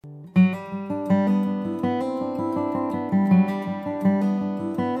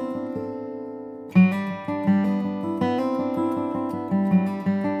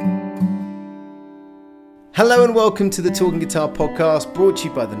Hello and welcome to the Talking Guitar podcast, brought to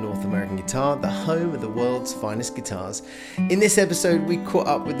you by the North American Guitar, the home of the world's finest guitars. In this episode, we caught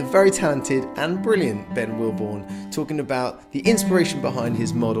up with the very talented and brilliant Ben Wilborn, talking about the inspiration behind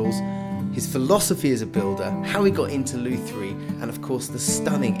his models, his philosophy as a builder, how he got into Luthiery, and of course the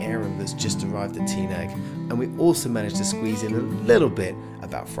stunning Arum that's just arrived at TNAG. And we also managed to squeeze in a little bit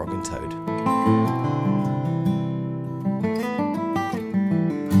about Frog and Toad.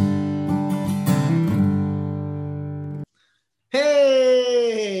 Hey!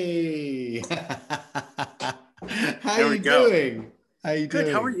 How are you doing? How you doing?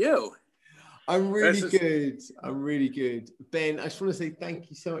 Good. How are you? I'm really good. I'm really good. Ben, I just want to say thank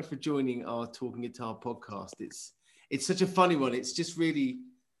you so much for joining our Talking Guitar podcast. It's such a funny one. It's just really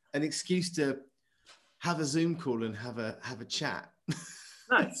an excuse to have a Zoom call and have a chat.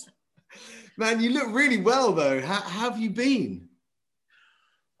 Nice. Man, you look really well though. How have you been?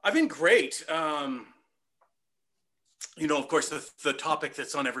 I've been great. Of course, the topic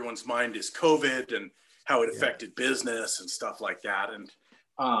that's on everyone's mind is COVID and how it affected business and stuff like that. And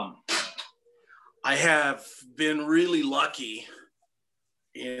I have been really lucky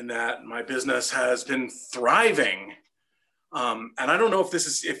in that my business has been thriving. And I don't know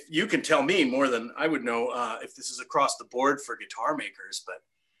if you can tell me more than I would know if this is across the board for guitar makers, but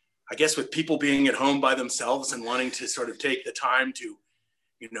I guess with people being at home by themselves and wanting to sort of take the time to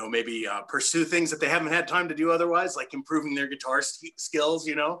maybe pursue things that they haven't had time to do otherwise, like improving their guitar skills,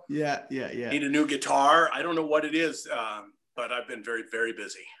 Yeah. Need a new guitar. I don't know what it is, but I've been very, very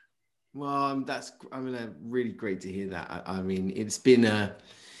busy. Well, really great to hear that. I mean, it's been a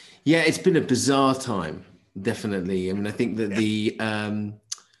bizarre time, definitely. I mean, I think that the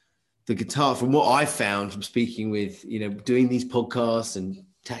guitar, from what I've found from speaking with, doing these podcasts and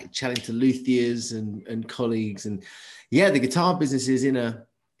chatting to luthiers and colleagues, and the guitar business is in a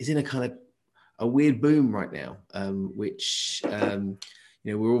kind of a weird boom right now, which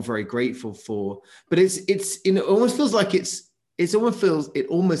we're all very grateful for. But it almost feels like it almost feels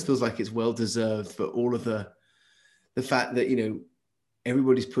like it's well deserved for all of the fact that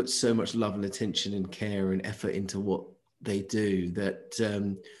everybody's put so much love and attention and care and effort into what they do, that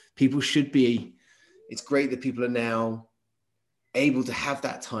people should be. It's great that people are now able to have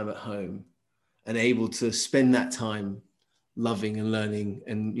that time at home and able to spend that time loving and learning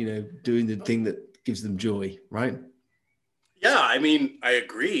and, doing the thing that gives them joy, right? Yeah, I mean, I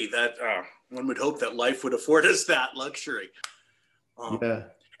agree that one would hope that life would afford us that luxury.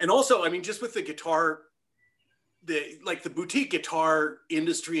 And also, I mean, just with the guitar, the boutique guitar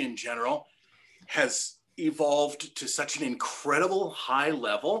industry in general has evolved to such an incredible high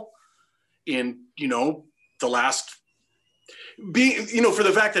level in, the last for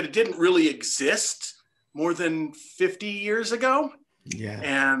the fact that it didn't really exist more than 50 years ago. Yeah.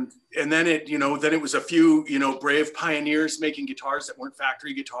 And then it was a few, brave pioneers making guitars that weren't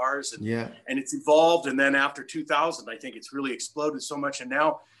factory guitars. And it's evolved. And then after 2000, I think it's really exploded so much. And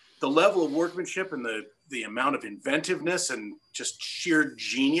now the level of workmanship and the amount of inventiveness and just sheer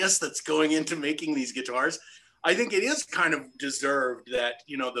genius that's going into making these guitars, I think it is kind of deserved that,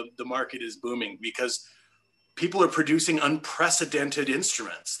 the market is booming because people are producing unprecedented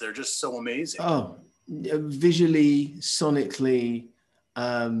instruments. They're just so amazing. Oh, visually, sonically.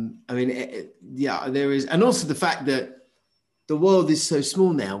 There is. And also the fact that the world is so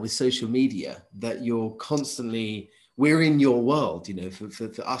small now with social media that we're in your world,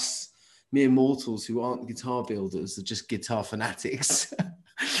 for us mere mortals who aren't guitar builders, are just guitar fanatics.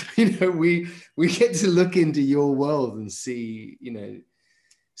 We get to look into your world and see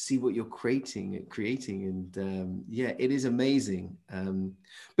what you're creating, and it is amazing.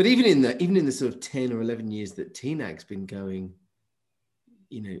 But even in the sort of 10 or 11 years that TNAG's been going,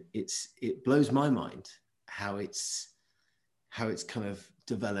 it blows my mind how it's kind of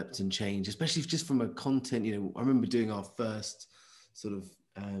developed and changed, especially just from a content. I remember doing our first sort of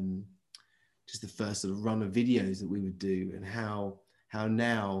just the first sort of run of videos that we would do, and how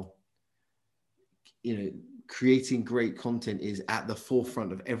now creating great content is at the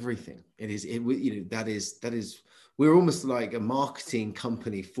forefront of everything. That is we're almost like a marketing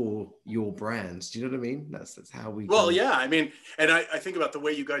company for your brands. Do you know what I mean? That's how we. Well, yeah, I mean, and I think about the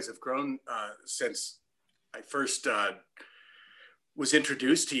way you guys have grown since I first was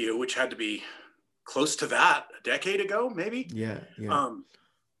introduced to you, which had to be close to that, a decade ago, maybe. Yeah.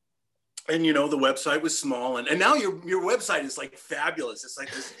 And the website was small, and now your website is like fabulous. It's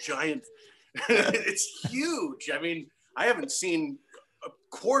like this giant. It's huge. I mean, I haven't seen a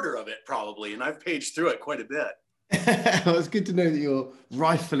quarter of it probably, and I've paged through it quite a bit. Well, it's good to know that you're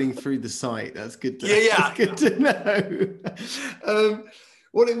rifling through the site. That's good. That's good to know.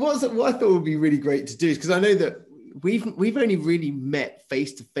 What I thought would be really great to do is, because I know that we've only really met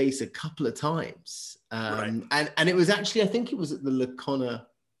face to face a couple of times, Right. and it was actually, I think it was at the LaConnor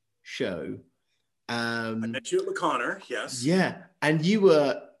show. I met you at LaConnor, yes. Yeah, and you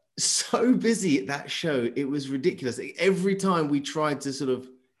were so busy at that show, it was ridiculous. Every time we tried to sort of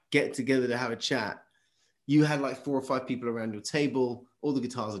get together to have a chat, you had like 4 or 5 people around your table, all the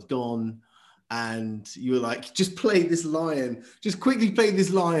guitars had gone, and you were like, just play this Lion, just quickly play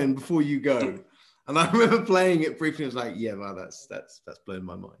this Lion before you go. And I remember playing it briefly. I was like, yeah, wow, that's blown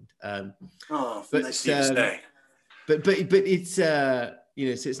my mind. But nice to say. But it's you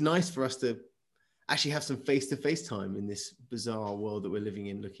know, so it's nice for us to actually have some face-to-face time in this bizarre world that we're living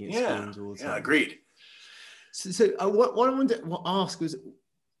in, looking at screens all the time. Yeah, agreed. So what I wanted to ask was,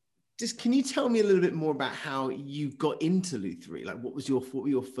 just can you tell me a little bit more about how you got into Lutherie? Like, what were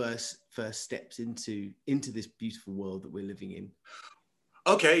your first steps into this beautiful world that we're living in?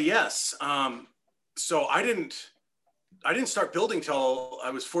 Okay, yes. So I didn't start building till I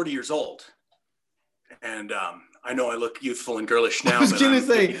was 40 years old, and I know I look youthful and girlish now. I was gonna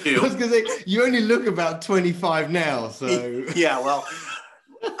say, you only look about 25 now. So yeah, well,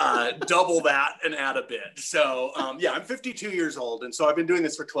 double that and add a bit. So yeah, I'm 52 years old, and so I've been doing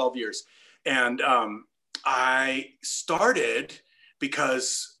this for 12 years. And I started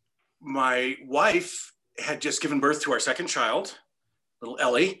because my wife had just given birth to our second child, little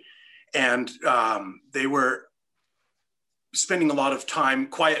Ellie, and they were spending a lot of time,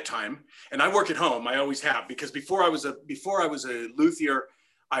 quiet time. And I work at home. I always have, because before I was a luthier,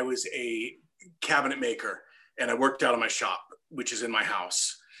 I was a cabinet maker, and I worked out of my shop, which is in my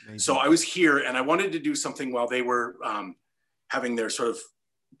house. Amazing. So I was here, and I wanted to do something while they were having their sort of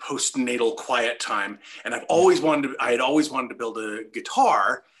postnatal quiet time. And I had always wanted to build a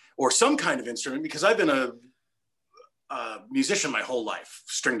guitar or some kind of instrument, because I've been a musician my whole life,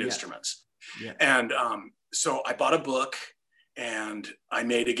 stringed instruments. Yeah. And so I bought a book, and I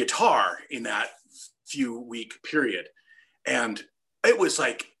made a guitar in that few-week period. And it was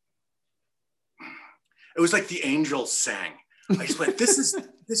like the angels sang. I just went, this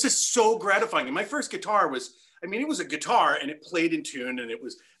is so gratifying. And my first guitar was, it was a guitar, and it played in tune, and it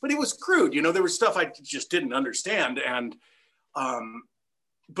was crude. You know, there was stuff I just didn't understand. And,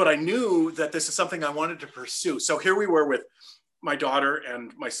 but I knew that this is something I wanted to pursue. So here we were with my daughter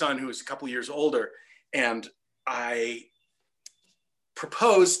and my son, who was a couple of years older. And I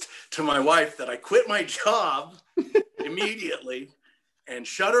proposed to my wife that I quit my job immediately and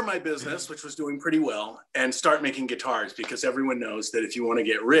shutter my business, which was doing pretty well, and start making guitars, because everyone knows that if you want to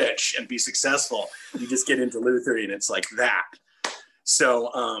get rich and be successful, you just get into Lutherie, and it's like that. So,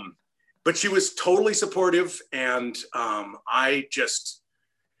 but she was totally supportive, and I just,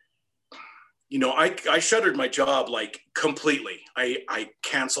 I shuttered my job like completely. I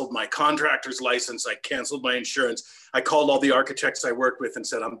canceled my contractor's license. I canceled my insurance. I called all the architects I worked with and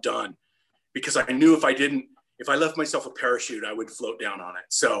said, I'm done, because I knew if I left myself a parachute, I would float down on it.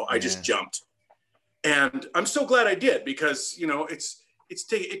 So I just jumped, and I'm so glad I did, because, it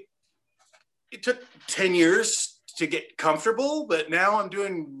took 10 years to get comfortable, but now I'm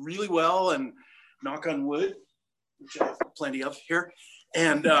doing really well, and knock on wood, which I have plenty of here.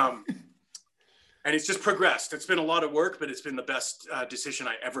 And, and it's just progressed. It's been a lot of work, but it's been the best decision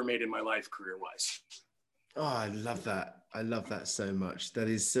I ever made in my life, career-wise. Oh, I love that. I love that so much.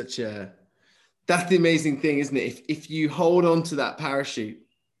 That's the amazing thing, isn't it? If you hold on to that parachute,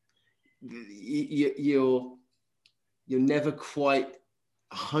 you're never quite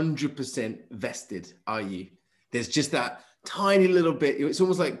 100% vested, are you? There's just that tiny little bit. It's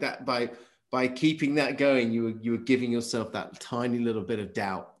almost like that by keeping that going, you were giving yourself that tiny little bit of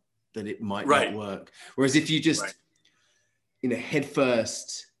doubt that it might not work. Whereas if you just, head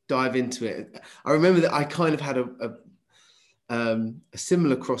first, dive into it. I remember that I kind of had a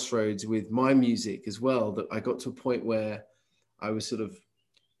similar crossroads with my music as well, that I got to a point where I was sort of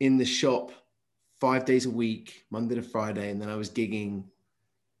in the shop 5 days a week, Monday to Friday, and then I was gigging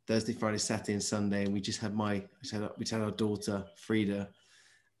Thursday, Friday, Saturday, and Sunday, and we just had our daughter Frida,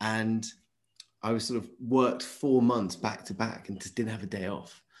 and I was sort of worked 4 months back to back and just didn't have a day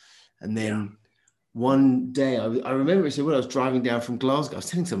off. And then one day, I remember it. So when I was driving down from Glasgow, I was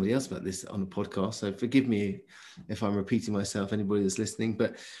telling somebody else about this on the podcast, so forgive me if I'm repeating myself, anybody that's listening.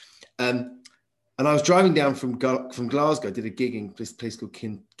 But and I was driving down from Glasgow. I did a gig in this place called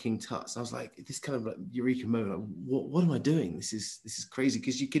King Tut's. I was like, this kind of like eureka moment. Like, what am I doing? This is crazy,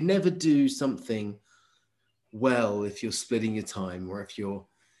 because you can never do something well if you're splitting your time, or if you're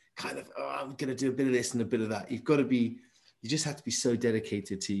kind of, I'm going to do a bit of this and a bit of that. You just have to be so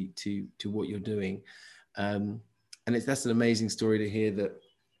dedicated to what you're doing. And And that's an amazing story to hear that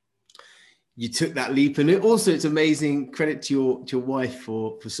you took that leap. And it's amazing credit to your wife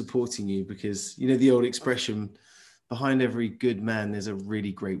for supporting you, because, you know, the old expression, behind every good man, there's a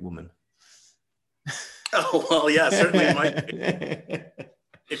really great woman. Oh, well, yeah, certainly it might be,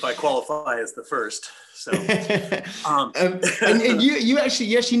 if I qualify as the first. So, and you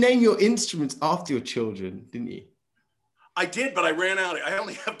actually named your instruments after your children, didn't you? I did, but I ran out. I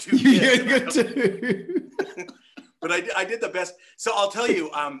only have 2 kids. But I did the best. So I'll tell you,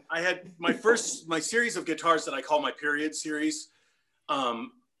 I had my series of guitars that I call my period series.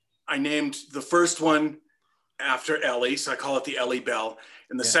 I named the first one after Ellie, so I call it the Ellie Bell.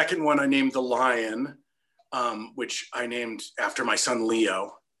 And the second one I named the Lion, which I named after my son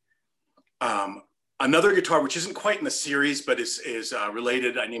Leo. Another guitar, which isn't quite in the series, but is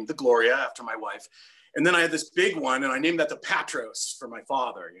related, I named the Gloria after my wife. And then I had this big one, and I named that the Patros for my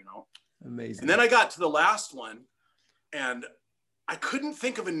father, you know. Amazing. And then I got to the last one, and I couldn't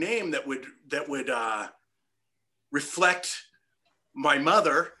think of a name that would reflect my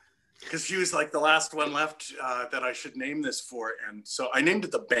mother, because she was like the last one left that I should name this for. And so I named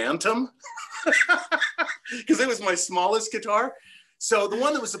it the Bantam, because it was my smallest guitar. So the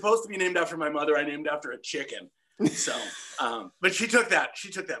one that was supposed to be named after my mother, I named after a chicken. So, but she took that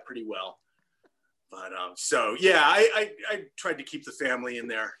pretty well. But so yeah, I tried to keep the family in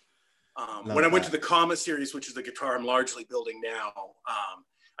there. When I went to the Kama series, which is the guitar I'm largely building now,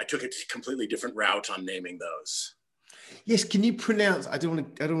 I took a completely different route on naming those. Yes, can you pronounce? I don't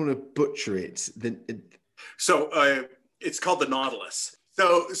want to butcher it. So it's called the Nautilus.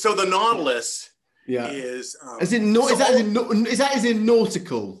 So the Nautilus is as in is that as in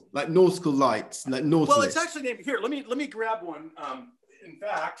nautical, like nautical lights, like Nautilus? Well, it's actually named here. Let me grab one. In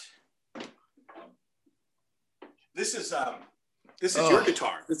fact, this is your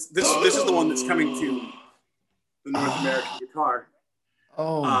guitar. This is the one that's coming to the North American guitar.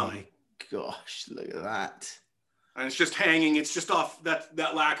 Oh my gosh, look at that. And it's just hanging. It's just off,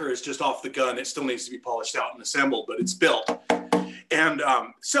 that lacquer is just off the gun. It still needs to be polished out and assembled, but it's built. And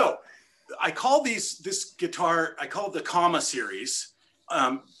so I call this guitar, I call it the Kama series,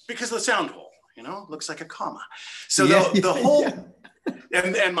 because of the sound hole, you know, looks like a comma. So the whole,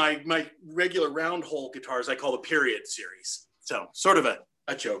 and my regular round hole guitars, I call the period series. So sort of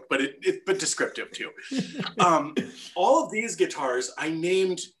a joke, but but descriptive too. All of these guitars I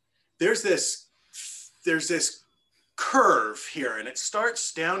named, there's this curve here, and it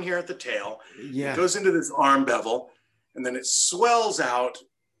starts down here at the tail. It goes into this arm bevel, and then it swells out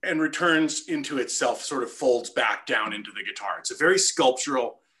and returns into itself, sort of folds back down into the guitar. It's a very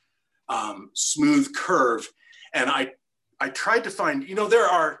sculptural, smooth curve. And I tried to find, you know,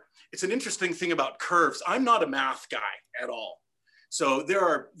 it's an interesting thing about curves. I'm not a math guy at all. So there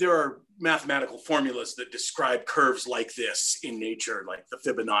are mathematical formulas that describe curves like this in nature, like the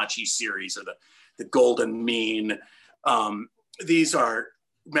Fibonacci series or the golden mean. These are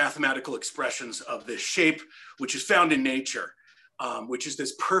mathematical expressions of this shape, which is found in nature, which is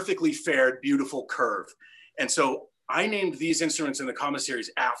this perfectly faired, beautiful curve. And so I named these instruments in the Kama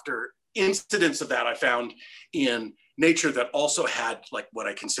series after incidents of that I found in nature that also had like what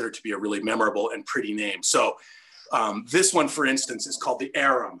I consider to be a really memorable and pretty name. So this one, for instance, is called the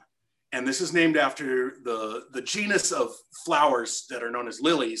arum. And this is named after the genus of flowers that are known as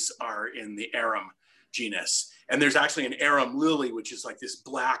lilies are in the arum genus. And there's actually an arum lily, which is like this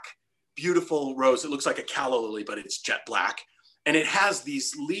black, beautiful rose. It looks like a calla lily, but it's jet black. And it has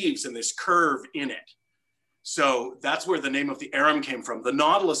these leaves and this curve in it. So that's where the name of the arum came from. The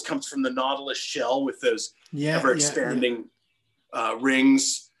nautilus comes from the nautilus shell with those ever-expanding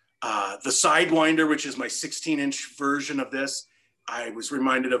rings. The Sidewinder, which is my 16-inch version of this, I was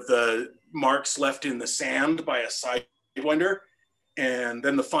reminded of the marks left in the sand by a Sidewinder. And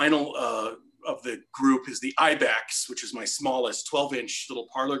then the final of the group is the Ibex, which is my smallest 12-inch little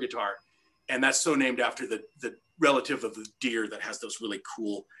parlor guitar. And that's so named after the relative of the deer that has those really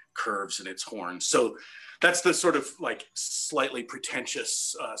cool curves in its horns. So that's the sort of like slightly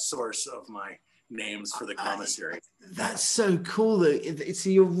pretentious source of my names for the Kama series. That's so cool though. So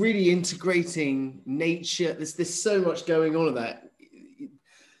you're really integrating nature. There's so much going on of that.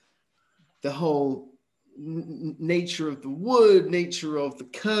 The whole nature of the wood, nature of the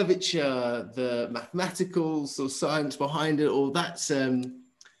curvature, the mathematical sort of science behind it, all that's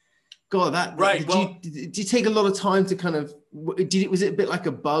God, that right. Did you take a lot of time to kind of, was it a bit like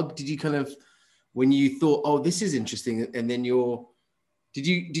a bug? Did you kind of, when you thought, oh, this is interesting, and then did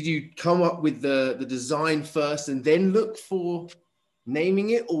you come up with the design first and then look for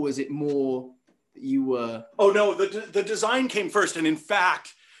naming it, or was it more that you were? Oh no, the design came first, and in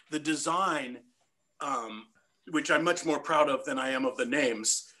fact, the design which I'm much more proud of than I am of the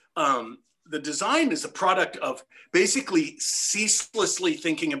names. The design is a product of basically ceaselessly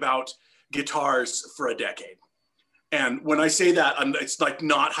thinking about guitars for a decade. And when I say that, it's like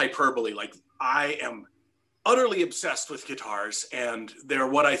not hyperbole. Like, I am utterly obsessed with guitars, and they're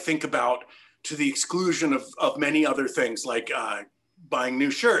what I think about to the exclusion of many other things, like buying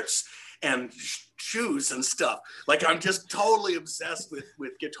new shirts and shoes and stuff. Like, I'm just totally obsessed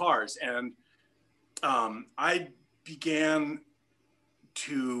with guitars. And I began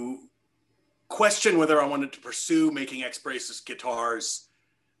to question whether I wanted to pursue making X-Braces guitars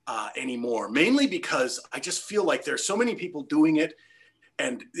anymore, mainly because I just feel like there's so many people doing it,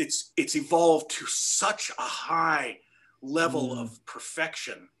 and it's evolved to such a high level of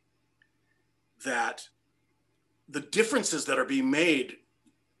perfection that the differences that are being made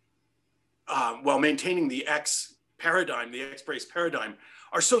while maintaining the X-Brace paradigm,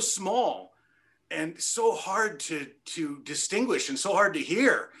 are so small and so hard to distinguish and so hard to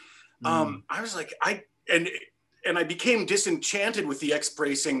hear. I was like, I became disenchanted with the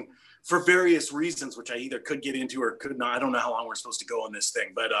X-bracing for various reasons, which I either could get into or could not. I don't know how long we're supposed to go on this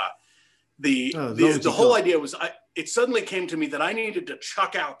thing, but the whole idea was, it suddenly came to me that I needed to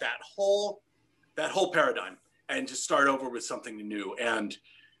chuck out that whole paradigm and just start over with something new. And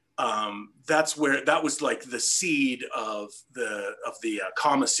that was like the seed of the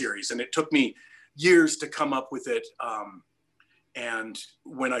Comma series, and it took me years to come up with it. And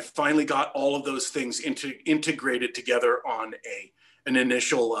when I finally got all of those things integrated together on an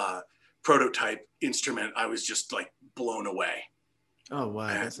initial prototype instrument, I was just like blown away. Oh wow,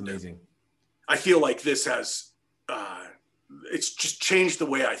 that's amazing. I feel like this has it's just changed the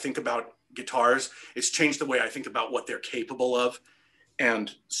way I think about guitars. It's changed the way I think about what they're capable of.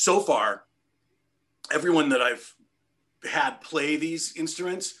 And so far, everyone that I've had play these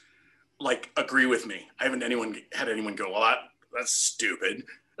instruments, like, agree with me. I haven't had anyone go, well, that's stupid.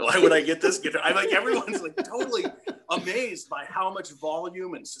 Why would I get this guitar? I'm like, everyone's like totally amazed by how much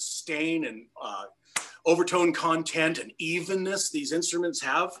volume and sustain and overtone content and evenness these instruments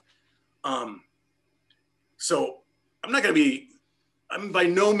have. So I'm by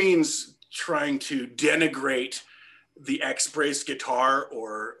no means trying to denigrate the X-Brace guitar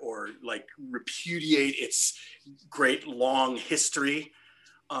or like repudiate its great long history.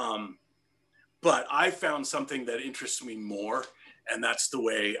 But I found something that interests me more, and that's the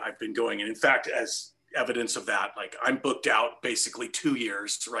way I've been going. And in fact, as evidence of that, like, I'm booked out basically 2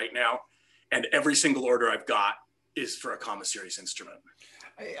 years right now, and every single order I've got is for a Comma series instrument.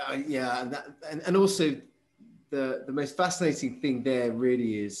 Yeah, and also the most fascinating thing there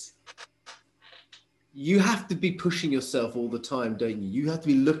really is, you have to be pushing yourself all the time, don't you? You have to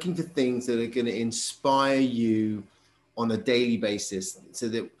be looking for things that are going to inspire you on a daily basis, so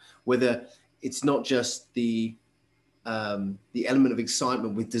that whether it's not just the element of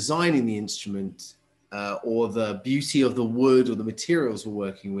excitement with designing the instrument or the beauty of the wood or the materials we're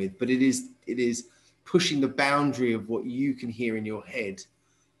working with, but it is pushing the boundary of what you can hear in your head.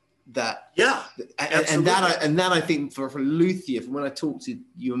 And that I think for luthier, from when I talk to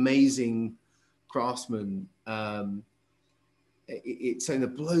you amazing craftsmen, it's something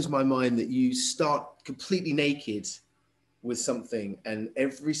that blows my mind, that you start completely naked with something, and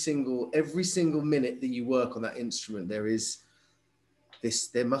every single minute that you work on that instrument, there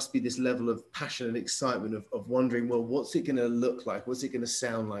must be this level of passion and excitement of wondering, well, what's it going to look like? What's it going to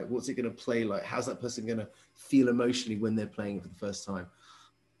sound like? What's it going to play like? How's that person going to feel emotionally when they're playing it for the first time?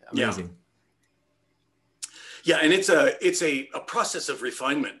 Amazing. Yeah, and it's a process of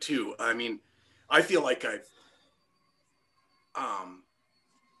refinement too. I mean, I feel like I've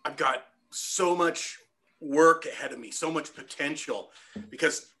got so much work ahead of me, so much potential,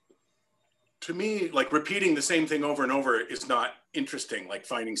 because to me, like, repeating the same thing over and over is not interesting. Like,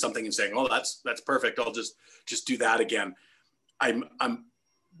 finding something and saying, oh, that's perfect, I'll just do that again. I'm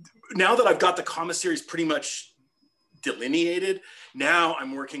now that I've got the Comma series pretty much delineated, now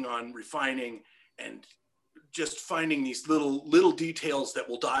I'm working on refining and just finding these little details that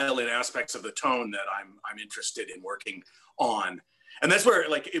will dial in aspects of the tone that I'm interested in working on. And that's where,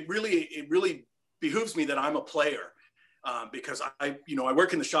 like, it really behooves me that I'm a player, because I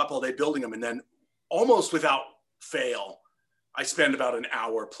work in the shop all day building them, and then almost without fail, I spend about an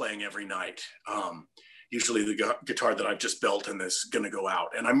hour playing every night. Usually the guitar that I've just built and is going to go out.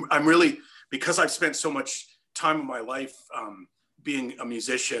 And I'm really, because I've spent so much time of my life being a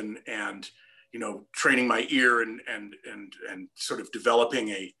musician and, training my ear and sort of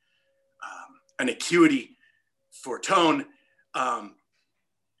developing an acuity for tone,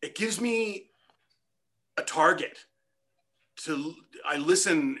 it gives me a target I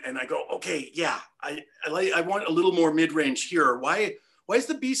listen and I go, okay, yeah, I want a little more mid-range here. Why is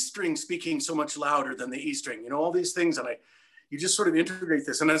the B string speaking so much louder than the E string? You know, all these things, and you just sort of integrate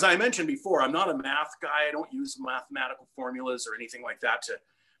this. And as I mentioned before, I'm not a math guy. I don't use mathematical formulas or anything like that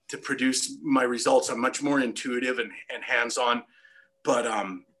to produce my results. I'm much more intuitive and hands-on. But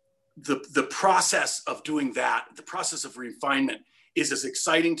the process of doing that, the process of refinement, is as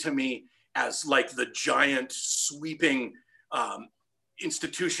exciting to me as like the giant sweeping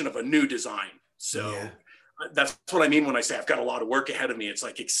institution of a new design. So yeah. That's what I mean when I say I've got a lot of work ahead of me. It's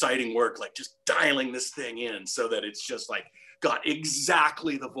like exciting work, like just dialing this thing in so that it's just like got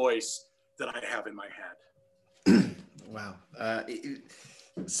exactly the voice that I have in my head. Wow.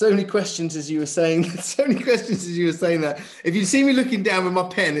 So many questions as you were saying. That. If you see me looking down with my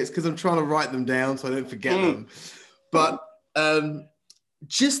pen, it's because I'm trying to write them down so I don't forget them. But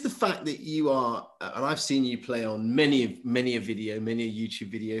just the fact that you are, and I've seen you play on many a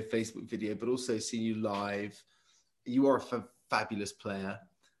YouTube video, Facebook video, but also seen you live. You are a fabulous player.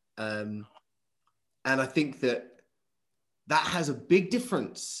 And I think that has a big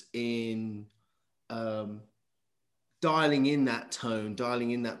difference in dialing in that tone,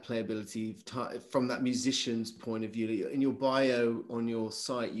 dialing in that playability from that musician's point of view. In your bio on your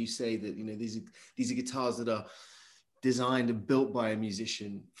site, you say that, you know, these are guitars that are designed and built by a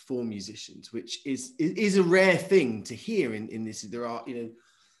musician for musicians, which is a rare thing to hear in this. There are, you know,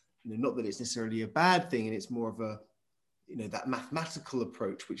 not that it's necessarily a bad thing, and it's more of a, you know, that mathematical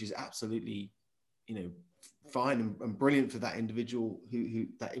approach, which is absolutely, you know, fine and brilliant for that individual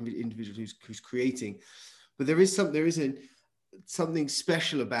who's creating. But there is something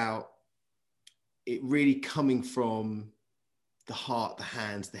special about it really coming from the heart, the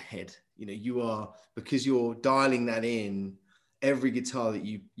hands, the head. You know, because you're dialing that in, every guitar that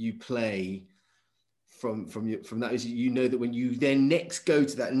you play from that, you know that when you then next go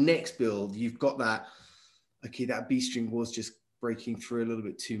to that next build, you've got that, okay, that B string was just breaking through a little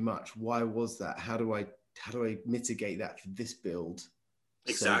bit too much. Why was that? How do I mitigate that for this build?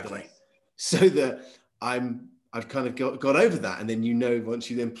 Exactly. So that I've kind of got over that. And then, you know, once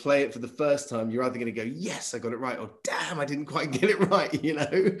you then play it for the first time, you're either going to go, yes, I got it right, or damn, I didn't quite get it right, you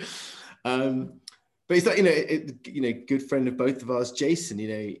know? But it's like, you know, good friend of both of ours, Jason, you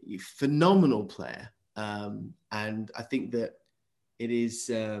know, phenomenal player. And I think that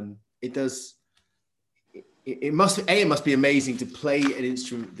it must be amazing to play an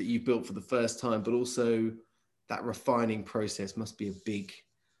instrument that you built for the first time, but also that refining process must be a big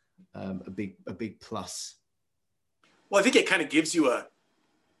plus. Well, I think it kind of gives you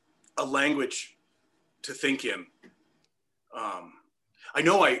a language to think in. I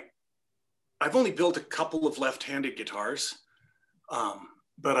know I've only built a couple of left-handed guitars,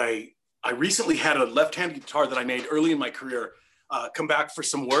 but I recently had a left-handed guitar that I made early in my career come back for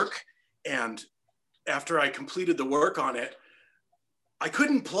some work. And after I completed the work on it, I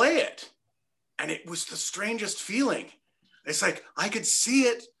couldn't play it. And it was the strangest feeling. It's like, I could see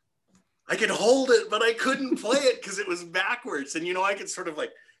it, I could hold it, but I couldn't play it because it was backwards. And, you know, I could sort of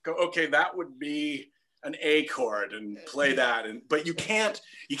like go, okay, that would be an A chord and play that. But you can't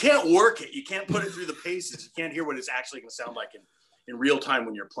work it. You can't put it through the paces. You can't hear what it's actually going to sound like in real time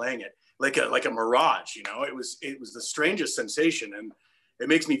when you're playing it. Like a mirage, you know, it was the strangest sensation. And it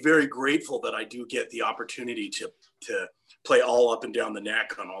makes me very grateful that I do get the opportunity to play all up and down the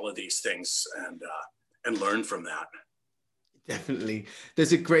neck on all of these things and learn from that. Definitely.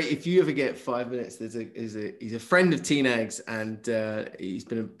 There's if you ever get 5 minutes, he's a friend of TNAG's, and he's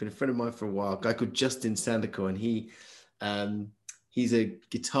been a friend of mine for a while, a guy called Justin Sanderco, and he's a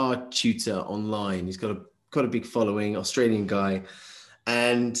guitar tutor online. He's got a big following, Australian guy.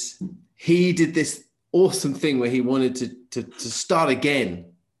 And he did this awesome thing where he wanted to start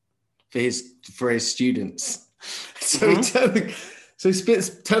again for his students. So he turned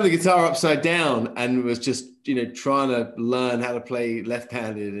the guitar upside down and was just, you know, trying to learn how to play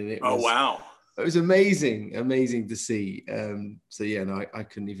left-handed. And it was amazing to see. So yeah, no, I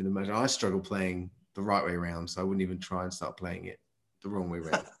couldn't even imagine. I struggle playing the right way around, so I wouldn't even try and start playing it the wrong way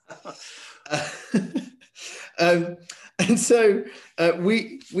around. And so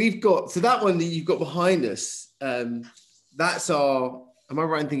we've got, so that one that you've got behind us, that's our, am I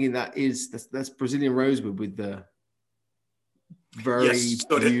right in thinking that's Brazilian rosewood with the very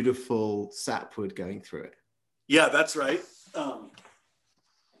beautiful sapwood going through it? Yeah, that's right.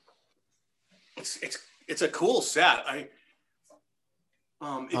 It's a cool set.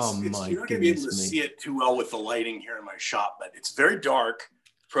 You're not going to be able to see it too well with the lighting here in my shop, but it's very dark,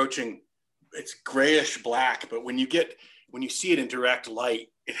 it's grayish black, but when you see it in direct light,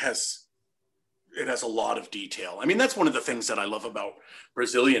 it has it has a lot of detail. I mean, that's one of the things that I love about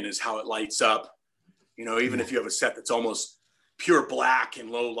Brazilian is how it lights up. You know, even if you have a set that's almost pure black in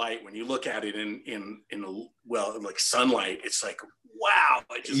low light, when you look at it in like sunlight, it's like, wow,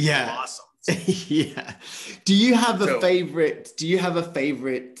 it just blossoms. Yeah. Do you have a favorite? Do you have a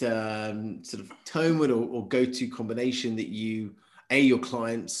favorite sort of tone wood or go-to combination that your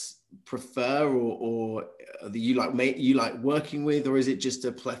clients prefer, or that you like working with, or is it just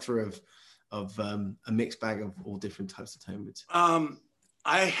a plethora of a mixed bag of all different types of tone woods?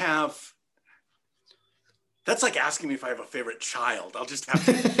 That's like asking me if I have a favorite child. I'll just have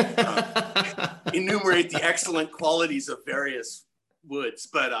to enumerate the excellent qualities of various woods,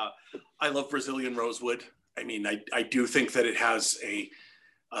 but I love Brazilian rosewood. I mean, I do think that it has a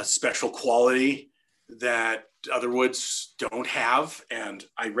special quality that other woods don't have, and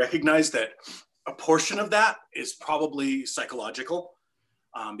I recognize that a portion of that is probably psychological,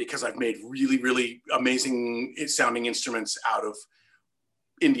 because I've made really, really amazing sounding instruments out of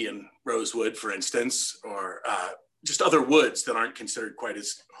Indian rosewood, for instance, or just other woods that aren't considered quite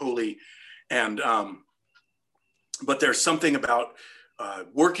as holy. And but there's something about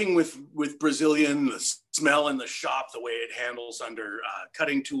working with Brazilian, the smell in the shop, the way it handles under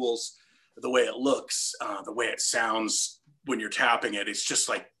cutting tools, the way it looks, the way it sounds when you're tapping it. It's just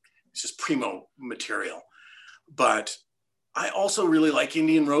primo material. But I also really like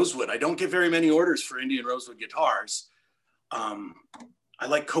Indian rosewood. I don't get very many orders for Indian rosewood guitars. I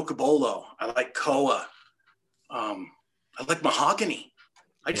like Cocobolo. I like Koa. I like mahogany.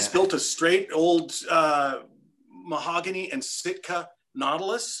 I just built a straight old mahogany and Sitka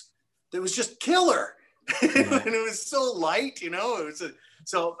Nautilus that was just killer. And it was so light, you know.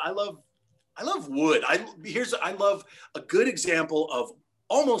 So I love wood. I love a good example of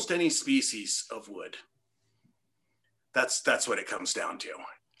almost any species of wood. That's what it comes down to.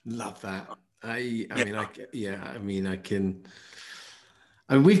 Love that.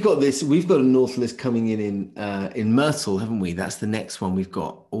 And we've got a Nautilus coming in Myrtle, haven't we? That's the next one we've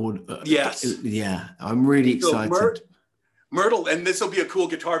got. Yes. Yeah, I'm really excited. So Myrtle, and this will be a cool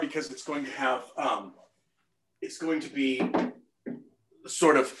guitar because it's going to have, it's going to be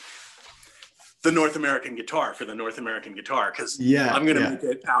sort of the North American guitar for the North American guitar, because I'm going to make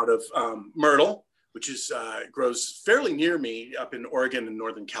it out of myrtle, which is grows fairly near me up in Oregon and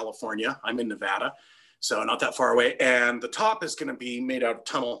Northern California. I'm in Nevada, so not that far away. And the top is going to be made out of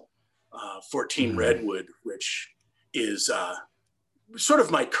tunnel 14 redwood, which is sort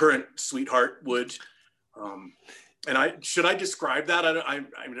of my current sweetheart wood. And should I describe that? I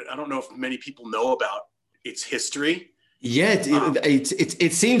don't know if many people know about its history. Yeah,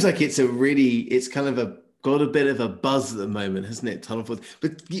 it seems like it's kind of got a bit of a buzz at the moment, hasn't it, Tunnel 14?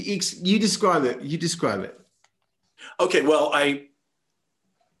 But you describe it. You describe it. Okay, well,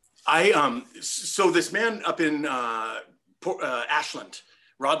 so this man up in Ashland,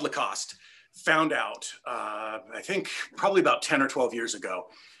 Rod Lacoste, found out, I think probably about 10 or 12 years ago,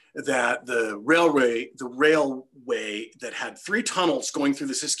 that the railway that had 3 tunnels going through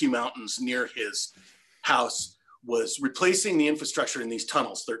the Siskiyou Mountains near his house was replacing the infrastructure in these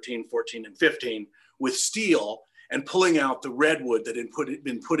tunnels, 13, 14, and 15, with steel and pulling out the redwood that had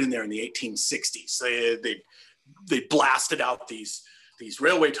been put in there in the 1860s. They blasted out these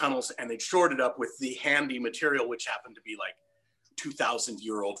railway tunnels, and they shored it up with the handy material, which happened to be like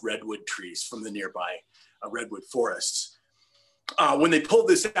 2,000-year-old redwood trees from the nearby redwood forests. When they pulled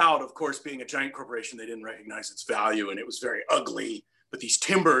this out, of course, being a giant corporation, they didn't recognize its value, and it was very ugly. But these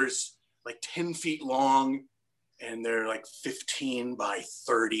timbers, like 10 feet long, and they're like 15 by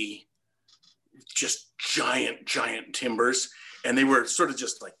 30, just giant timbers. And they were sort of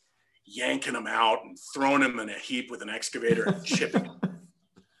just like yanking them out and throwing them in a heap with an excavator and chipping them.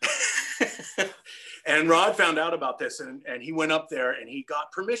 And Rod found out about this, and he went up there and he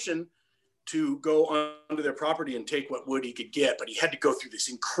got permission to go onto their property and take what wood he could get, but he had to go through this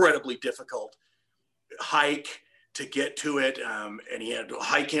incredibly difficult hike to get to it. And he had to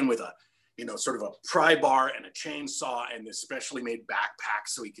hike in with a, sort of a pry bar and a chainsaw and this specially made backpack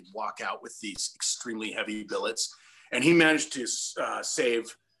so he could walk out with these extremely heavy billets. And he managed to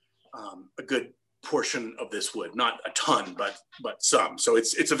save a good portion of this wood, not a ton, but some. So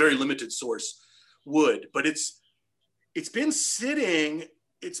it's a very limited source wood, but it's been sitting.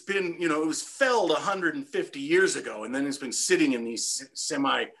 It's been, it was felled 150 years ago, and then it's been sitting in these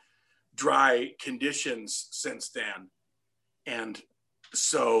semi-dry conditions since then. And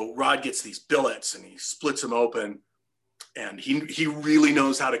so Rod gets these billets and he splits them open, and he really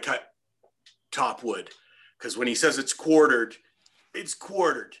knows how to cut top wood, because when he says it's quartered,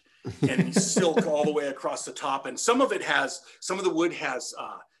 and he's silk all the way across the top. And some of the wood has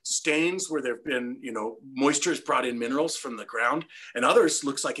stains where there've been, moisture has brought in minerals from the ground, and others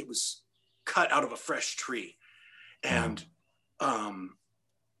looks like it was cut out of a fresh tree. And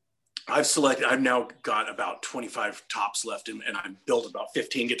I've now got about 25 tops left, and I've built about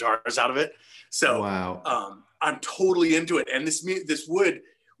 15 guitars out of it. So I'm totally into it. And this wood,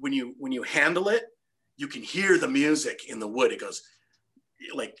 when you handle it, you can hear the music in the wood. It goes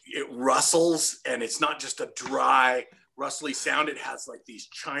like, it rustles, and it's not just a dry, rustly sound. It has like these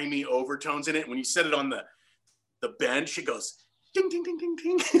chimey overtones in it. When you set it on the bench, it goes ding, ding, ding, ding,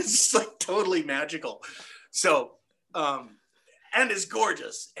 ding. It's like totally magical. So, and it's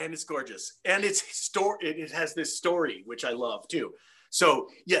gorgeous, and it has this story, which I love too. So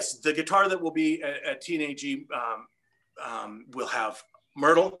yes, the guitar that will be at TNAG will have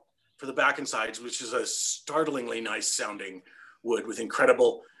myrtle for the back and sides, which is a startlingly nice sounding wood with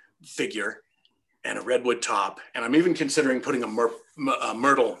incredible figure and a redwood top. And I'm even considering putting a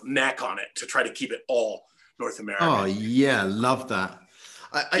myrtle neck on it to try to keep it all North American. Oh yeah, love that.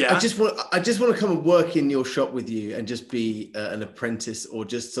 I just want to come and work in your shop with you and just be an apprentice, or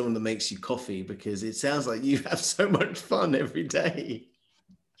just someone that makes you coffee, because it sounds like you have so much fun every day.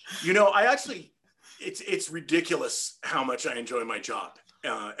 It's ridiculous how much I enjoy my job.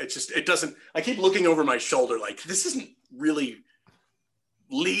 I keep looking over my shoulder like, this isn't really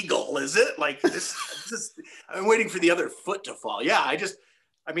legal, is it? Like this I'm waiting for the other foot to fall. Yeah,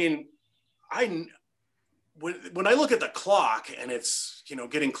 when I look at the clock and it's,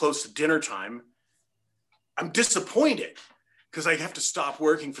 getting close to dinner time, I'm disappointed because I have to stop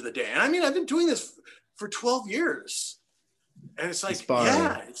working for the day. And I've been doing this for 12 years. And it's like,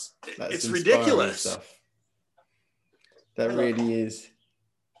 inspiring. It's ridiculous. Stuff. That really is.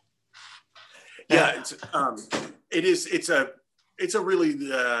 Yeah, it's a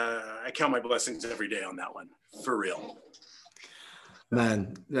really, I count my blessings every day on that one, for real.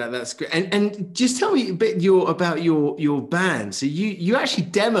 Man, that's great. And just tell me a bit about your band. So you actually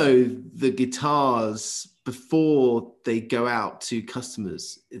demo the guitars before they go out to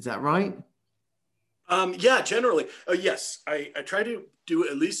customers. Is that right? Yeah, generally. Yes, I try to do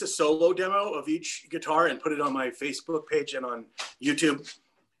at least a solo demo of each guitar and put it on my Facebook page and on YouTube.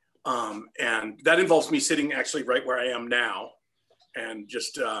 And that involves me sitting actually right where I am now and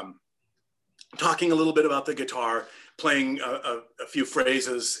just talking a little bit about the guitar, playing a few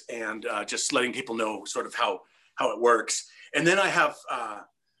phrases, and just letting people know sort of how it works. And then I have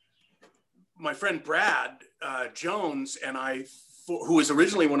my friend Brad Jones and I, who was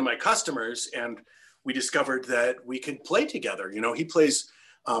originally one of my customers, and we discovered that we could play together. He plays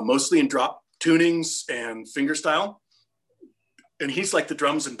mostly in drop tunings and fingerstyle, and he's like the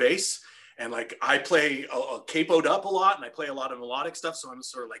drums and bass. And like I play capoed up a lot, and I play a lot of melodic stuff, so I'm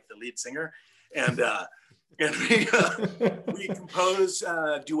sort of like the lead singer. And we compose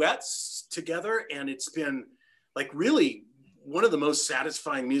duets together, and it's been like really one of the most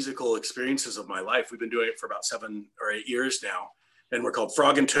satisfying musical experiences of my life. We've been doing it for about 7 or 8 years now, and we're called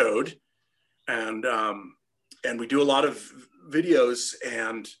Frog and Toad, and we do a lot of videos.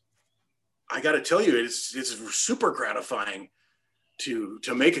 And I got to tell you, it's super gratifying to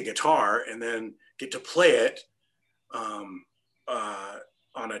make a guitar and then get to play it on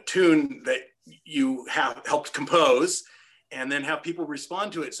a tune that you have helped compose, and then have people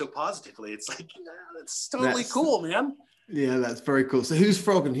respond to it so positively. It's like, that's totally cool, man. Yeah, that's very cool. So who's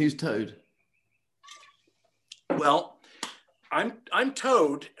Frog and who's Toad? Well, I'm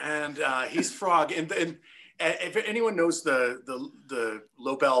Toad, and he's Frog. And if anyone knows the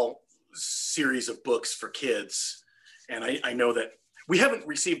Lobel series of books for kids, and I know that we haven't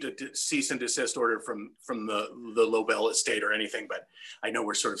received a cease and desist order from the Lobel estate or anything, but I know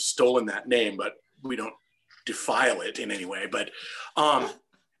we're sort of stolen that name, but we don't defile it in any way. But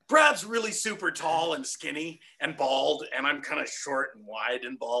Brad's really super tall and skinny and bald, and I'm kind of short and wide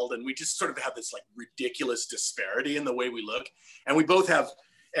and bald, and we just sort of have this like ridiculous disparity in the way we look. And we both have,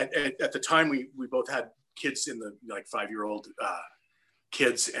 at the time, we both had kids in the like 5-year-old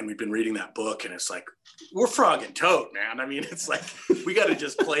kids, and we've been reading that book, and it's like, we're Frog and Toad, man. It's like, we got to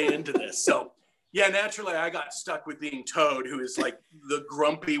just play into this. So yeah, naturally I got stuck with being Toad, who is like the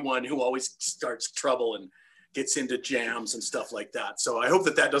grumpy one who always starts trouble and gets into jams and stuff like that. So I hope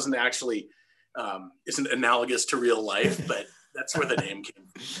that doesn't actually isn't analogous to real life, but that's where the name came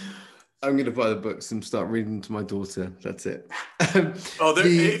from. I'm going to buy the books and start reading them to my daughter. That's it.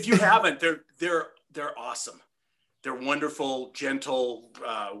 If you haven't, they're awesome. They're wonderful, gentle,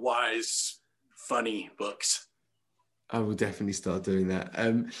 wise, funny books. I will definitely start doing that.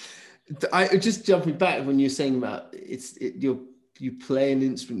 I just jumping back when you're saying about you play an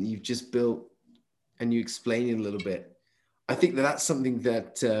instrument that you've just built and you explain it a little bit. I think that that's something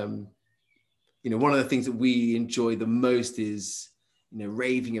that, one of the things that we enjoy the most is,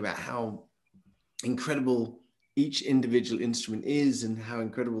 raving about how incredible each individual instrument is and how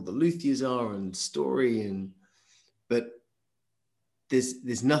incredible the luthiers are and story. But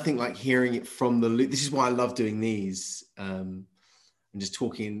there's nothing like hearing it from the luthier. This is why I love doing these. And just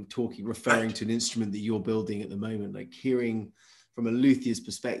talking, referring to an instrument that you're building at the moment, like hearing from a luthier's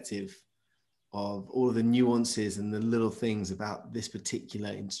perspective of all of the nuances and the little things about this particular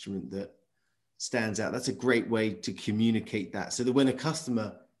instrument that stands out. That's a great way to communicate that, so that when a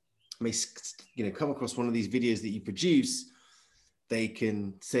customer may, come across one of these videos that you produce, they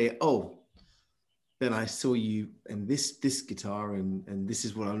can say, "Oh, then I saw you and this guitar, and this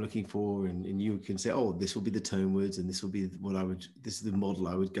is what I'm looking for," and you can say, "Oh, this will be the Tonewoods, and this will be this is the model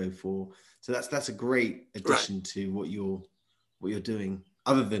I would go for." So that's a great addition to what you're doing,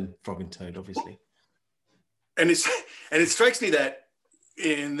 other than Frog and Toad, obviously. And it strikes me that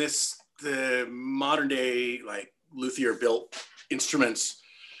in the modern day, like luthier built instruments,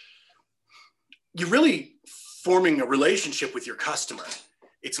 you're really forming a relationship with your customer.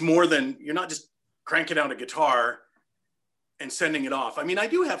 It's more than, you're not just cranking out a guitar and sending it off. I mean, I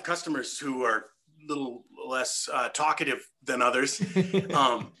do have customers who are a little less talkative than others.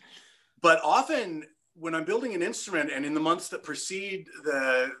 But often when I'm building an instrument and in the months that precede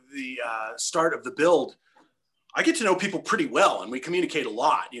the start of the build, I get to know people pretty well and we communicate a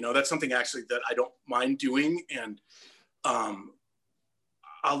lot. That's something actually that I don't mind doing. And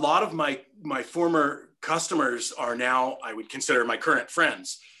a lot of my former customers are now, I would consider, my current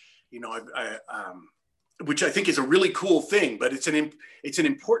friends. Which I think is a really cool thing, but it's an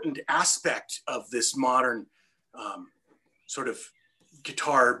important aspect of this modern sort of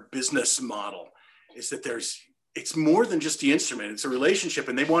guitar business model, is that it's more than just the instrument. It's a relationship,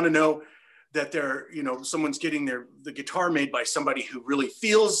 and they want to know that someone's getting the guitar made by somebody who really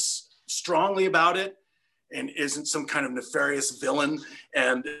feels strongly about it and isn't some kind of nefarious villain,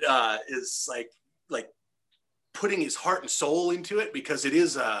 and is like putting his heart and soul into it, because it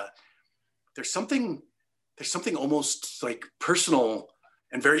is there's something almost like personal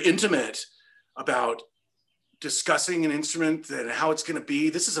and very intimate about discussing an instrument and how it's going to be.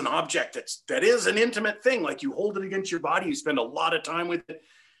 This is an object that is an intimate thing. Like, you hold it against your body, you spend a lot of time with it.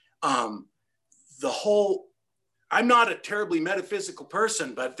 I'm not a terribly metaphysical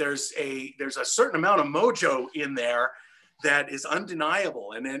person, but there's a certain amount of mojo in there that is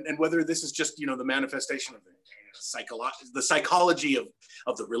undeniable. And whether this is just, the manifestation of the psychology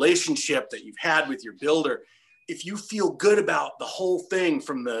of the relationship that you've had with your builder, if you feel good about the whole thing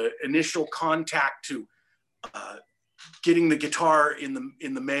from the initial contact to getting the guitar in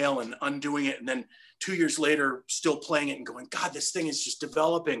the mail and undoing it, and then 2 years later still playing it and going, God, this thing is just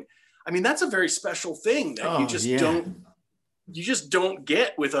developing. I mean, that's a very special thing that you just don't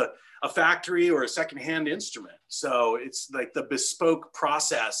get with a factory or a secondhand instrument. So it's like the bespoke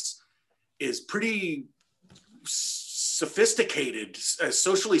process is pretty sophisticated,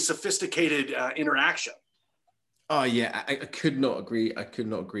 socially sophisticated interaction. Oh yeah, I could not agree. I could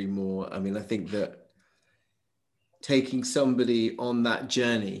not agree more. I mean, I think that taking somebody on that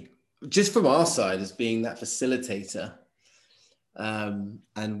journey, just from our side as being that facilitator,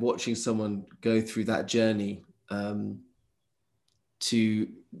 and watching someone go through that journey, to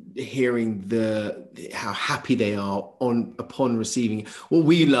hearing how happy they are upon receiving it. What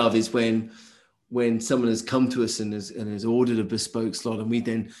we love is when someone has come to us and has ordered a bespoke slot, and we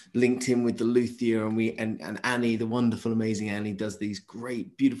then linked him with the luthier, and Annie, the wonderful, amazing Annie, does these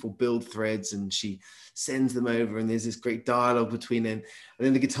great, beautiful build threads, and she sends them over, and there's this great dialogue between them. And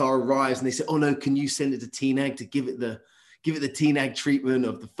then the guitar arrives, and they say, "Oh no, can you send it to TNAG to give it the TNAG treatment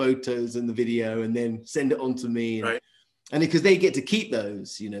of the photos and the video, and then send it on to me?" Right. And because they get to keep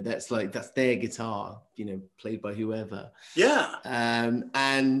those, that's their guitar, played by whoever. Yeah.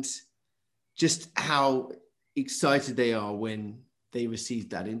 And just how excited they are when they receive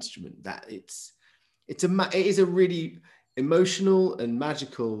that instrument. That it is a really emotional and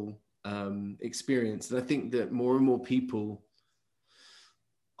magical experience. And I think that more and more people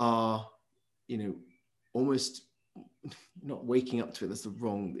are, almost not waking up to it. That's the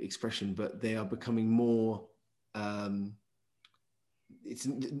wrong expression, but they are becoming more. It's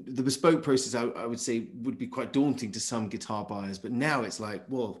the bespoke process, I would say, would be quite daunting to some guitar buyers, but now it's like,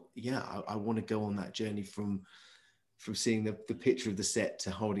 well, yeah, I want to go on that journey from seeing the picture of the set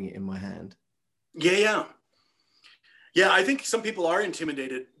to holding it in my hand. Yeah. I think some people are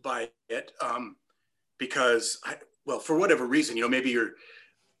intimidated by it, because, for whatever reason, maybe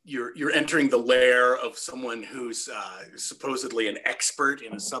you're entering the lair of someone who's supposedly an expert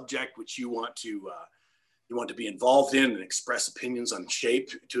in a subject which you want to You want to be involved in and express opinions on shape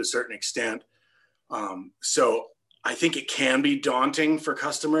to a certain extent. So I think it can be daunting for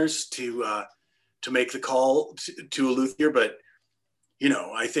customers to make the call to a luthier, but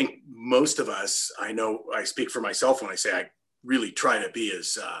I think most of us, I know I speak for myself when I say I really try to be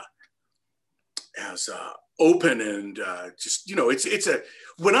as open and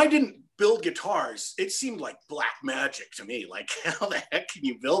when I didn't build guitars, it seemed like black magic to me. Like, how the heck can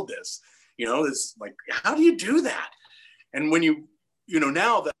you build this? It's like, how do you do that? And when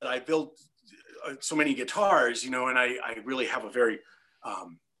now that I build so many guitars, and I really have a very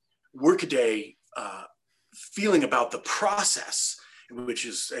workaday feeling about the process, which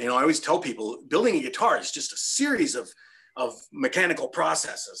is, I always tell people building a guitar is just a series of mechanical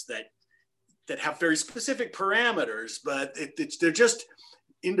processes that have very specific parameters, but they're just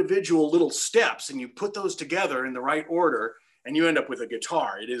individual little steps, and you put those together in the right order and you end up with a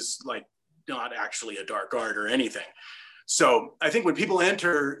guitar. It is like not actually a dark art or anything. So I think when people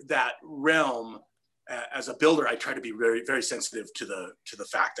enter that realm as a builder, I try to be very, very sensitive to the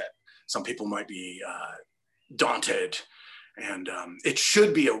fact that some people might be daunted, and it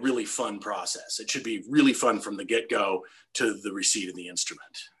should be a really fun process. It should be really fun from the get-go to the receipt of the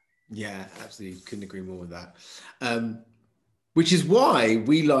instrument. Yeah, absolutely. Couldn't agree more with that. Which is why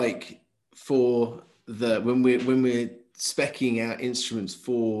we like when we're speccing out instruments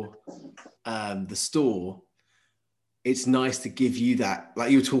for the store, it's nice to give you that, like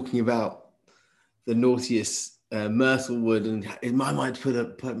you were talking about the Northeus myrtle wood, and in my mind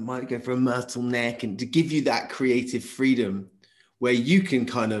might go for a myrtle neck, and to give you that creative freedom where you can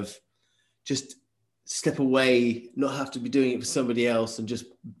kind of just step away, not have to be doing it for somebody else, and just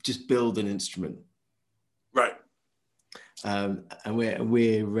build an instrument. Right. And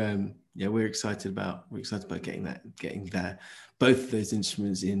we're excited about getting that both of those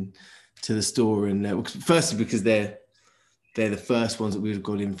instruments in to the store, and firstly because they're the first ones that we've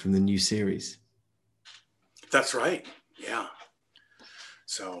got in from the new series. That's right. Yeah.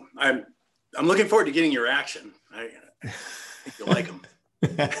 So I'm looking forward to getting your reaction. I think you'll like them.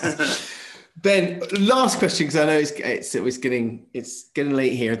 Ben, last question, because I know it's getting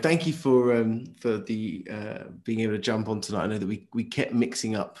late here. Thank you for the being able to jump on tonight. I know that we kept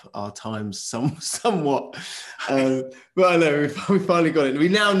mixing up our times somewhat, but I know we finally got it. We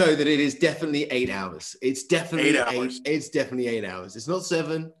now know that it is definitely 8 hours. It's definitely 8 hours. It's definitely 8 hours. It's not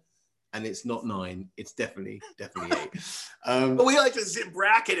 7. And it's not 9. It's definitely 8. But we like to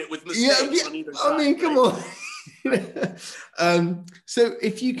bracket it with mistakes on either side. I mean, come on. So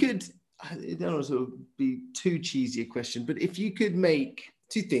if you could, I don't want to sort of be too cheesy a question, but if you could make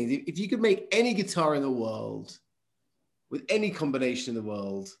 2 things, if you could make any guitar in the world with any combination in the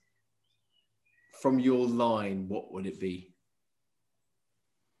world from your line, what would it be?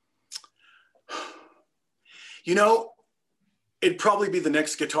 It'd probably be the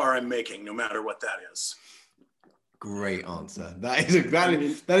next guitar I'm making, no matter what that is. Great answer. That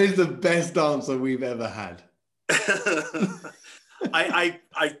is the best answer we've ever had.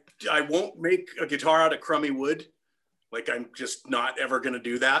 I won't make a guitar out of crummy wood. Like, I'm just not ever going to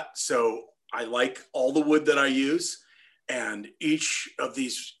do that. So I like all the wood that I use, and each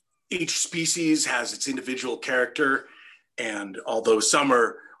species has its individual character. And although some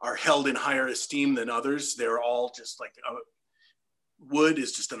are held in higher esteem than others, they're all just like wood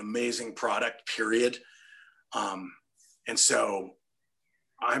is just an amazing product, period. And so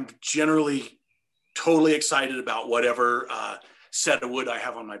I'm generally totally excited about whatever set of wood I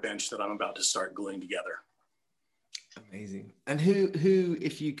have on my bench that I'm about to start gluing together. Amazing. And who,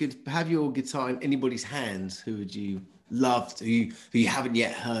 if you could have your guitar in anybody's hands, who would you love to, who you haven't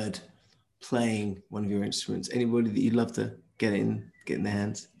yet heard playing one of your instruments? Anybody that you'd love to get in their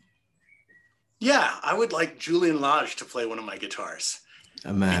hands? Yeah, I would like Julian Lage to play one of my guitars.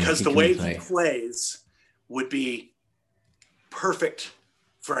 Oh, man, because the way he plays would be perfect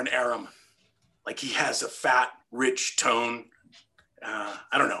for an Aram. Like, he has a fat, rich tone.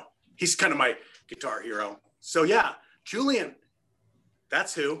 I don't know. He's kind of my guitar hero. So yeah, Julian,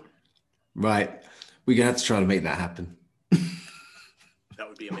 that's who. Right. We're going to have to try to make that happen. That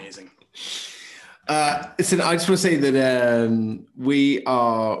would be amazing. Listen, I just want to say that we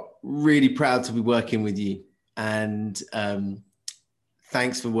are really proud to be working with you, and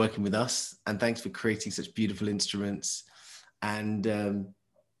thanks for working with us, and thanks for creating such beautiful instruments. And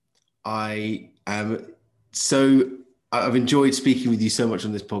I've enjoyed speaking with you so much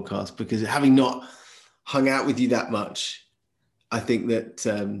on this podcast, because having not hung out with you that much, I think that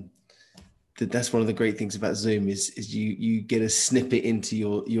that's one of the great things about Zoom is you get a snippet into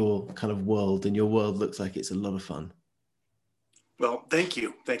your kind of world, and your world looks like it's a lot of fun. Well, thank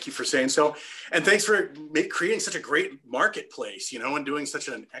you. Thank you for saying so. And thanks for creating such a great marketplace, and doing such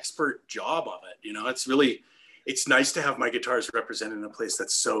an expert job of it. It's nice to have my guitars represented in a place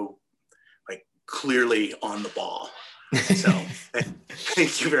that's so clearly on the ball. So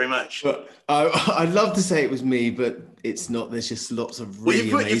thank you very much. Well, I'd love to say it was me, but it's not. There's just lots of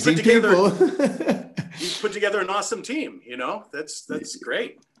really amazing people. You've put together an awesome team, that's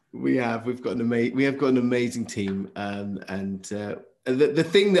great. We have got an amazing team. And the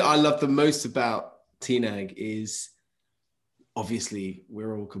thing that I love the most about TNAG is obviously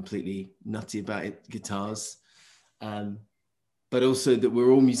we're all completely nutty about guitars, but also that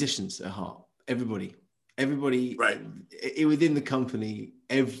we're all musicians at heart. Everybody, right. Within the company,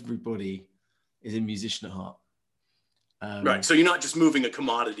 everybody is a musician at heart. Right. So you're not just moving a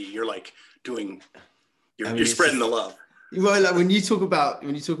commodity. You're you're spreading the love. Well, when you talk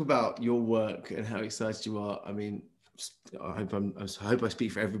about your work and how excited you are, I mean, I hope I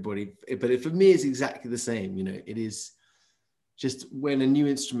speak for everybody, but for me, it's exactly the same. It is just when a new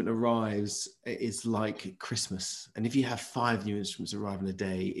instrument arrives, it's like Christmas. And if you have 5 new instruments arrive in a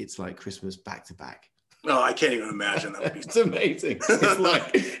day, it's like Christmas back to back. Oh, I can't even imagine that. It's amazing.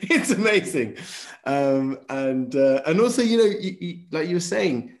 It's amazing. And also, you like you were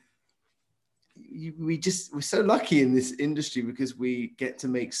saying, we're so lucky in this industry because we get to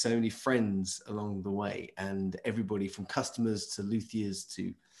make so many friends along the way, and everybody from customers to luthiers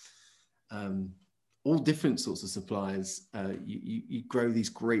to all different sorts of suppliers. You grow these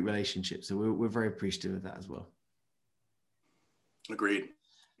great relationships, so we're very appreciative of that as well. Agreed.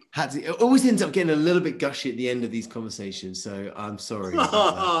 It always ends up getting a little bit gushy at the end of these conversations, so I'm sorry.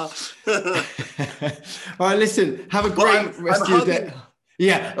 All right, listen, have a great rest of your day.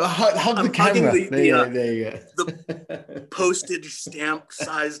 Yeah, hug the camera. There you go. The postage stamp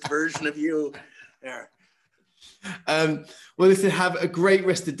sized version of you. There. Well, listen, have a great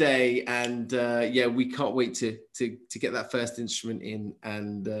rest of the day, and we can't wait to get that first instrument in,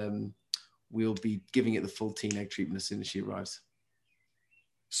 and we'll be giving it the full TNAG treatment as soon as she arrives.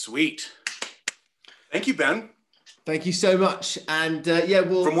 Sweet. Thank you, Ben. Thank you so much. And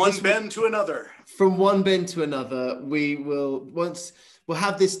from one Ben to another. From one Ben to another, we'll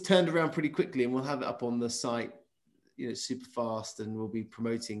have this turned around pretty quickly, and we'll have it up on the site, super fast, and we'll be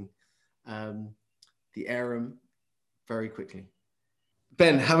promoting the Arum very quickly.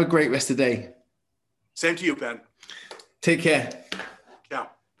 Ben, have a great rest of the day. Same to you, Ben. Take care. Ciao.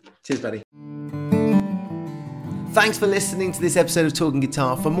 Cheers, buddy. Thanks for listening to this episode of Talking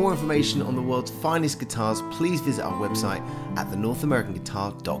Guitar. For more information on the world's finest guitars, please visit our website at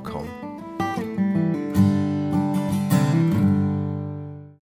thenorthamericanguitar.com.